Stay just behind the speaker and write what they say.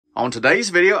On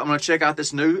today's video, I'm going to check out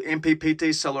this new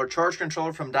MPPT solar charge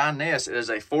controller from DYNESS. It is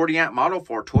a 40 amp model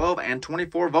for 12 and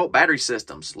 24 volt battery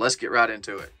systems. Let's get right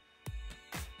into it.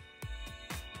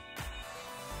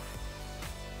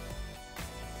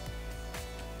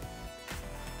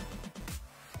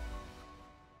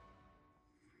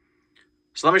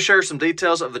 So let me share some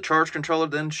details of the charge controller,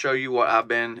 then show you what I've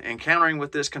been encountering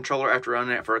with this controller after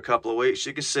running it for a couple of weeks.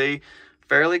 You can see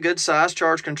fairly good size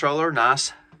charge controller,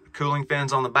 nice cooling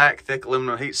fins on the back, thick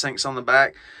aluminum heat sinks on the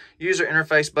back. User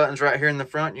interface buttons right here in the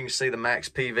front. You can see the max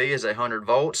PV is 100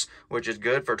 volts, which is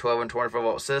good for 12 and 24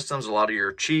 volt systems. A lot of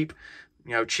your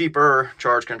cheaper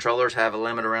charge controllers have a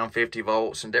limit around 50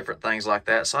 volts and different things like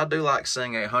that. So I do like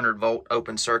seeing 100 volt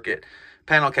open circuit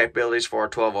panel capabilities for a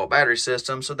 12 volt battery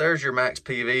system. So there's your max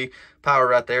PV power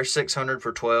right there, 600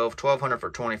 for 12, 1200 for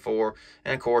 24,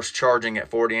 and of course charging at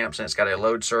 40 amps, and it's got a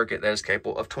load circuit that is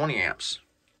capable of 20 amps.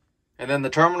 And then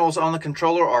the terminals on the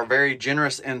controller are very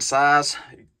generous in size.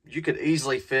 You could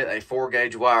easily fit a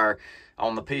 4-gauge wire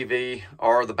on the PV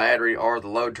or the battery or the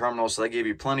load terminal, so they give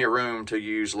you plenty of room to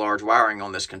use large wiring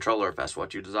on this controller if that's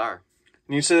what you desire.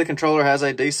 And you see the controller has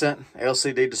a decent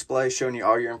LCD display showing you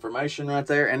all your information right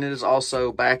there, and it is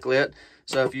also backlit.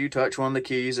 So if you touch one of the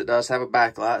keys, it does have a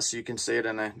backlight so you can see it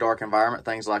in a dark environment,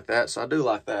 things like that. So I do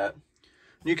like that.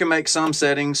 You can make some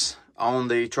settings on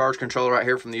the charge controller right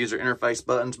here from the user interface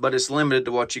buttons, but it's limited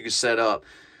to what you can set up.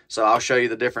 So I'll show you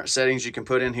the different settings you can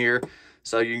put in here.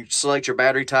 So you select your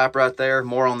battery type right there,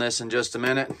 more on this in just a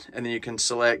minute, and then you can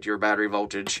select your battery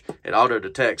voltage. It auto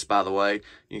detects, by the way.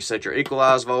 You can set your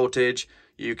equalized voltage,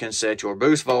 you can set your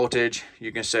boost voltage,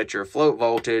 you can set your float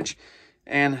voltage,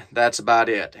 and that's about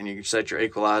it. And you can set your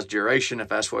equalized duration if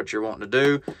that's what you're wanting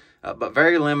to do. But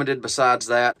very limited besides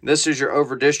that. This is your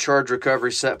over discharge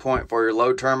recovery set point for your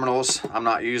load terminals. I'm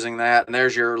not using that. And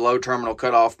there's your load terminal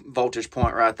cutoff voltage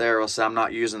point right there. I'll say I'm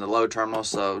not using the load terminal,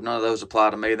 so none of those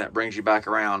apply to me. That brings you back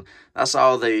around. That's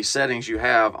all the settings you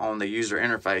have on the user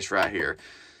interface right here.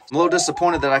 I'm a little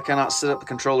disappointed that I cannot set up the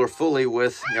controller fully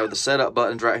with the setup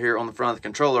buttons right here on the front of the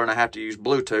controller, and I have to use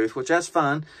Bluetooth, which that's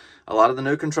fine. A lot of the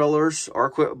new controllers are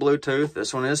equipped with Bluetooth.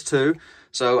 This one is too.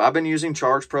 So I've been using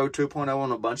Charge Pro 2.0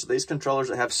 on a bunch of these controllers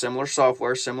that have similar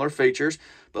software, similar features,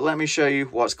 but let me show you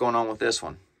what's going on with this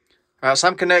one. All right, so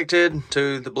I'm connected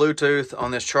to the Bluetooth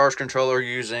on this charge controller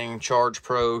using Charge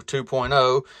Pro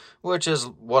 2.0, which is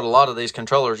what a lot of these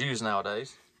controllers use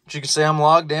nowadays. As you can see, I'm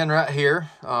logged in right here.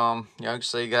 You can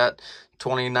see got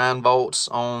 29 volts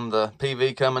on the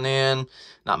PV coming in,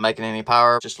 not making any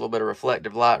power, just a little bit of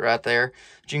reflective light right there.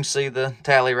 But you can see the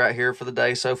tally right here for the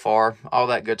day so far, all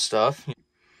that good stuff.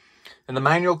 And the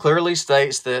manual clearly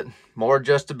states that more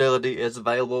adjustability is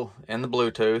available in the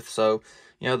Bluetooth, so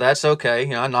that's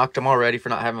okay. I knocked them already for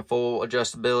not having full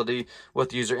adjustability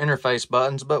with user interface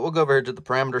buttons, but we'll go over here to the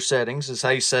parameter settings. This is how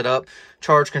you set up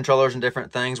charge controllers and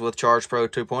different things with Charge Pro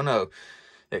 2.0.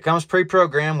 It comes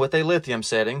pre-programmed with a lithium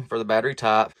setting for the battery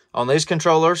type. On these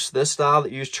controllers, this style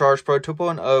that use Charge Pro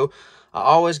 2.0, I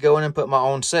always go in and put my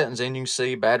own settings in. You can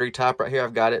see battery type right here.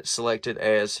 I've got it selected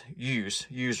as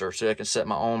user, so I can set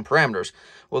my own parameters.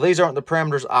 Well, these aren't the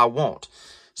parameters I want.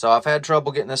 So I've had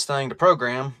trouble getting this thing to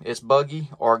program. It's buggy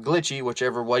or glitchy,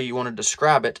 whichever way you want to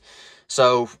describe it.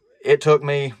 So it took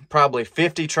me probably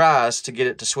 50 tries to get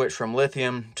it to switch from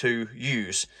lithium to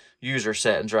user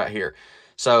settings right here.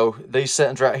 So these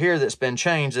settings right here that's been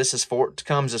changed, this is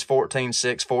comes as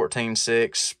 14.6,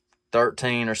 14.6,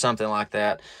 13 or something like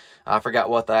that. I forgot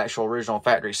what the actual original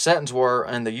factory settings were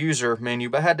in the user menu,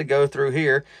 but I had to go through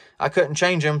here. I couldn't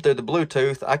change them through the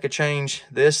Bluetooth. I could change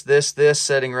this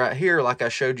setting right here like I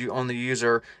showed you on the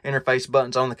user interface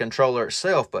buttons on the controller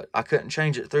itself, but I couldn't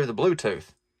change it through the Bluetooth.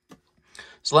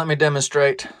 So let me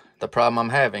demonstrate the problem I'm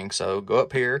having. So go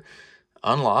up here,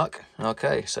 unlock.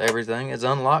 Okay, so everything is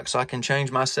unlocked, so I can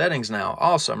change my settings now.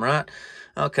 Awesome, right?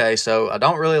 Okay, so I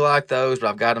don't really like those, but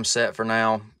I've got them set for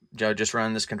now. Just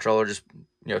running this controller, just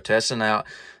testing out.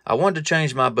 I wanted to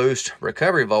change my boost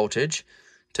recovery voltage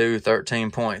to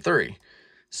 13.3.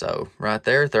 So right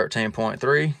there,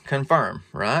 13.3, confirm,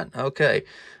 right? Okay.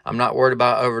 I'm not worried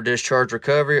about over discharge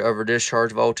recovery, over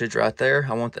discharge voltage right there.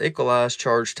 I want the equalized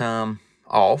charge time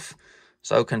off.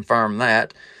 So confirm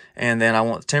that. And then I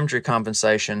want the temperature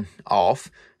compensation off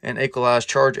and equalized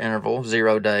charge interval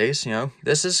 0 days.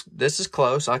 This is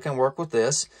close. I can work with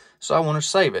this. So I want to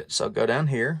save it. So go down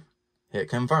here, hit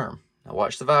confirm. Now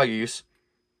watch the values.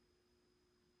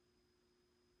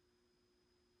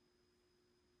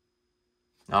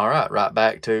 All right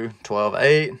back to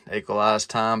 12.8, equalized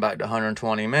time back to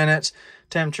 120 minutes,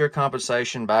 temperature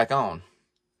compensation back on.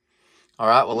 All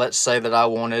right, well, let's say that I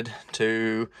wanted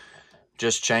to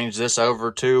just change this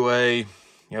over to a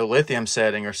lithium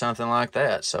setting or something like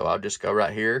that. So I'll just go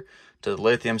right here to the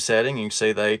lithium setting. You can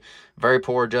see they very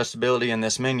poor adjustability in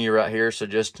this menu right here. So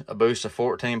just a boost of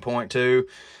 14.2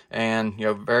 and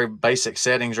very basic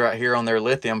settings right here on their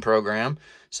lithium program.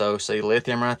 So see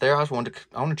lithium right there. I want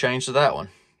to change to that one.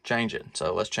 Change it.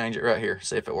 So let's change it right here.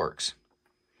 See if it works.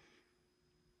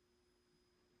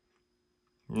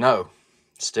 No,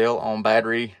 still on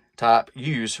battery type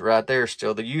use right there.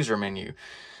 Still the user menu.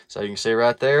 So you can see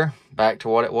right there, back to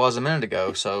what it was a minute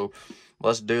ago. So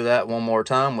let's do that one more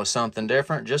time with something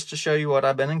different just to show you what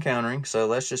I've been encountering. So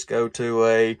let's just go to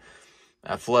a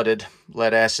flooded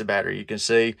lead acid battery. You can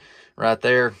see right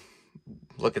there,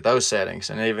 look at those settings.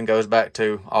 And it even goes back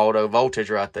to auto voltage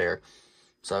right there.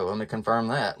 So let me confirm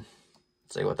that.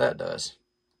 See what that does.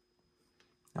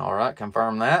 All right,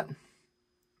 confirm that.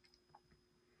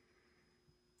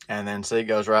 And then see, it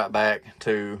goes right back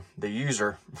to the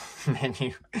user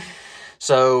menu.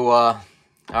 So, all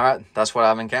right, that's what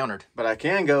I've encountered. But I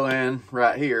can go in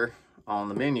right here on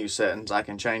the menu settings. I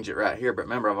can change it right here. But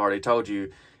remember, I've already told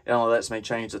you it only lets me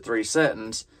change the 3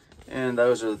 settings. And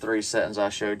those are the 3 settings I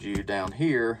showed you down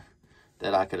here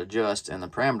that I could adjust in the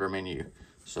parameter menu.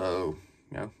 So,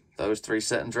 those 3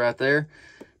 settings right there,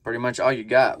 pretty much all you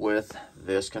got with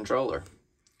this controller.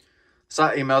 So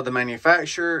I emailed the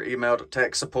manufacturer, emailed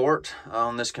tech support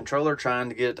on this controller, trying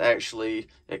to get it to actually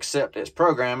accept its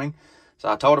programming. So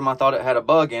I told them I thought it had a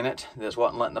bug in it. This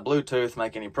wasn't letting the Bluetooth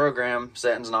make any program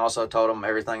settings, and I also told them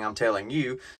everything I'm telling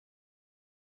you.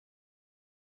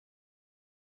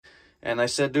 And they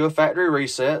said do a factory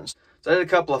reset. So I did a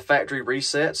couple of factory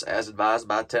resets as advised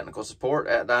by technical support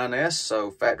at DYNESS.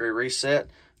 So factory reset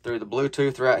through the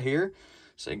Bluetooth right here.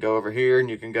 So you go over here and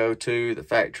you can go to the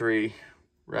factory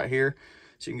right here.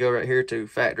 So you can go right here to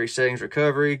factory settings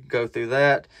recovery, go through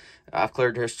that. I've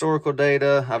cleared the historical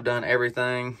data. I've done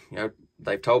everything,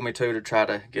 they've told me to try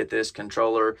to get this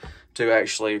controller to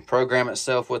actually program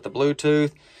itself with the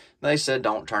Bluetooth. They said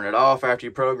don't turn it off after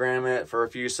you program it for a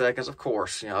few seconds. Of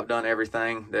course, I've done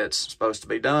everything that's supposed to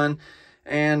be done.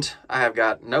 And I have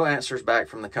got no answers back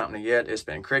from the company yet. It's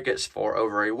been crickets for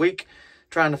over a week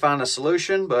trying to find a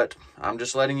solution, but I'm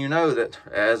just letting you know that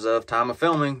as of time of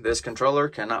filming, this controller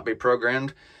cannot be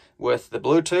programmed with the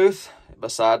Bluetooth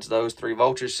besides those 3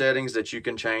 voltage settings that you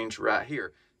can change right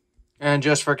here. And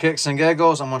just for kicks and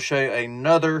giggles, I'm going to show you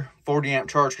another 40 amp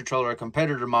charge controller, a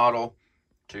competitor model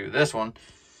to this one.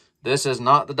 This is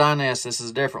not the DYNESS. This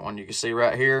is a different one. You can see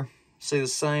right here, see the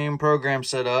same program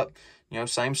set up,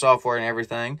 same software and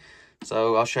everything.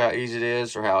 So I'll show you how easy it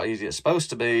is, or how easy it's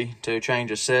supposed to be to change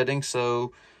a setting.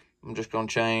 So I'm just going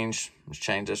to change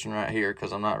this one right here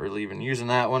because I'm not really even using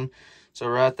that one. So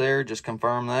right there, just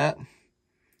confirm that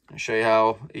and show you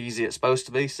how easy it's supposed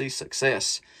to be. See,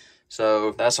 success.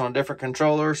 So that's on a different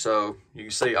controller. So you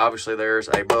can see obviously there's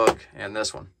a bug in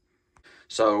this one.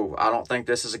 So I don't think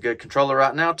this is a good controller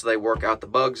right now till they work out the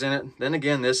bugs in it. Then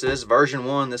again, this is version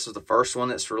 1. This is the first one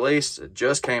that's released. It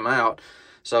just came out.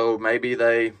 So maybe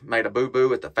they made a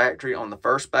boo-boo at the factory on the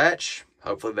first batch.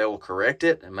 Hopefully they will correct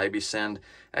it and maybe send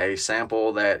a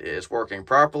sample that is working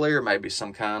properly, or maybe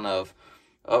some kind of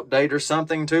update or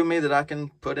something to me that I can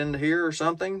put into here or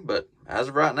something. But as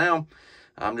of right now,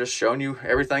 I'm just showing you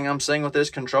everything I'm seeing with this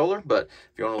controller. But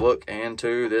if you want to look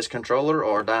into this controller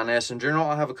or DYNESS in general,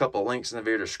 I have a couple of links in the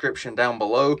video description down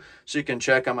below so you can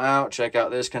check them out. Check out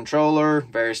this controller,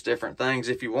 various different things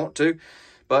if you want to.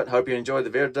 But hope you enjoyed the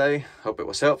video today. Hope it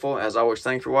was helpful. As always,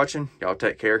 thanks for watching. Y'all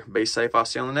take care. Be safe. I'll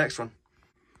see you on the next one.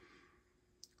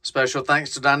 Special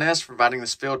thanks to DYNESS for providing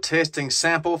this field testing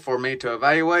sample for me to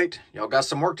evaluate. Y'all got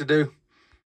some work to do.